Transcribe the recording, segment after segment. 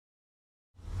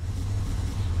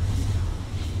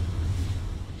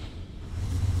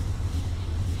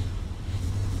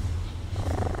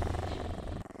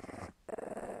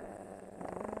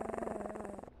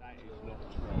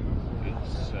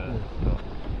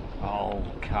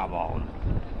come on.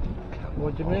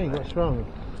 What do you mean? What's wrong?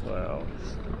 Well,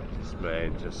 this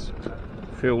man just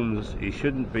films. He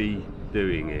shouldn't be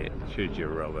doing it, should you,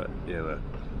 Robert? You know.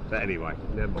 But anyway,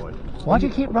 never mind. Why do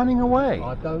you keep running away?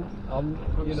 I don't.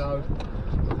 You know,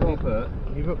 Robert.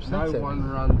 You've upset him. one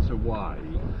runs away.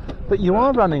 But you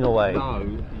are running away.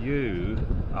 No, you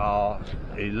are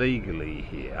illegally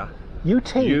here. You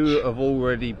teach. You have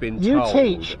already been You told.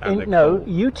 teach. and the No, court-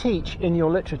 you teach in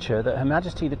your literature that Her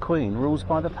Majesty the Queen rules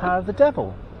by the power of the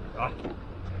devil.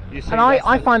 You see, And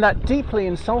I find that deeply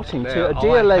insulting to a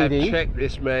dear I lady. have checked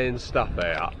this man's stuff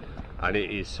out, and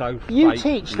it is so You fake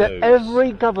teach that news.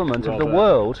 every government of the Robert,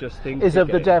 world just think is of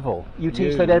the again. devil. You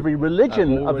teach You that every have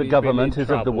religion of the already government been in is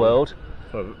of the trouble world,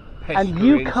 for and you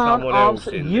pestering can't someone else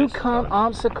answer. in You this can't country.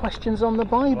 answer questions on the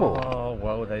Bible. Oh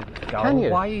well, then go Can you?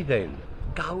 away then.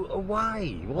 Go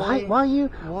away.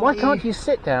 Why can't you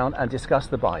sit down and discuss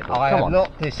the Bible? I Come am on.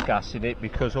 not discussing it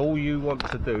because all you want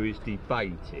to do is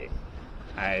debate it,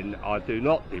 and I do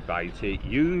not debate it.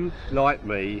 You, like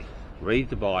me, read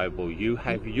the Bible. You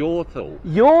have your thought.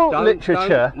 Your Don't-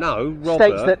 literature no, Robert,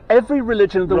 states that every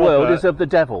religion of the world Robert, is of the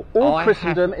devil. All I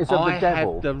Christendom have- is of the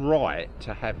devil. I have the right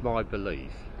to have my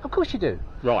belief. Of course you do.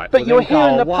 Right, But well, you're then here in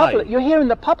go the away. public. You're here in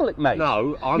the public, mate.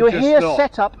 No, I'm You're just here not.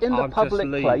 set up in the I'm just public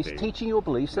place, leaving. teaching your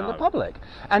beliefs in the No. public,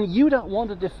 and you don't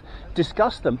want to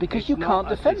discuss them because you It's can't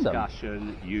not a defend them.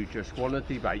 discussion. You just want to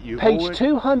debate. You Page already-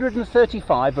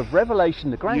 235 of Revelation,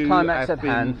 the grand You climax have at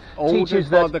been hand, ordered teaches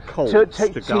by that the courts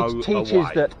to go teaches away.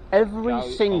 that every Go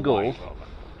single away, Robert.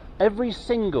 every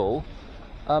single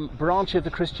branch of the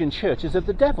Christian church is of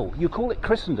the devil. You call it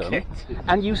Christendom,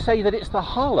 and you say that it's the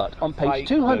harlot on page Fake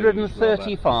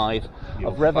 235 You're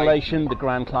of Revelation, fake. the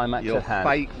grand climax You're at hand.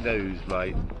 fake news,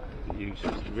 mate. You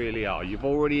just really are. You've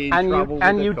already in And trouble you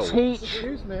and with you the courts. teach.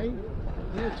 Excuse me.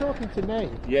 You were talking to me.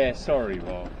 Yeah, sorry,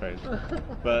 my friend.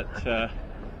 But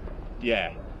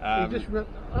yeah, You just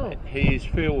oh. he is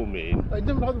filming. It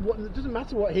doesn't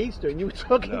matter what he's doing. You were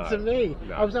talking No, to me.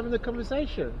 no. I was having a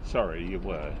conversation. Sorry, you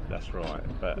were. That's right.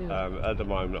 But Yeah. at the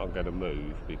moment, I'm going to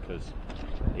move because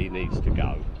he needs to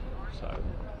go. So.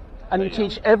 And you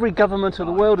teach every government of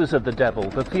the world is of the devil.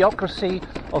 The theocracy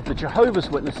of the Jehovah's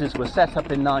Witnesses was set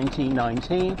up in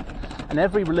 1919, and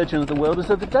every religion of the world is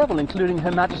of the devil, including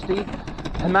Her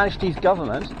Majesty's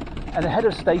government, and the head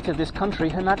of state of this country,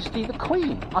 Her Majesty the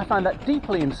Queen. I find that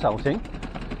deeply insulting,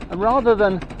 and rather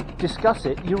than discuss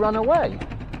it, you run away.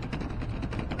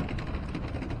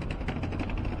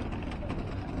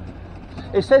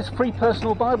 It says free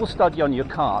personal Bible study on your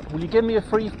card. Will you give me a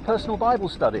free personal Bible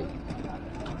study?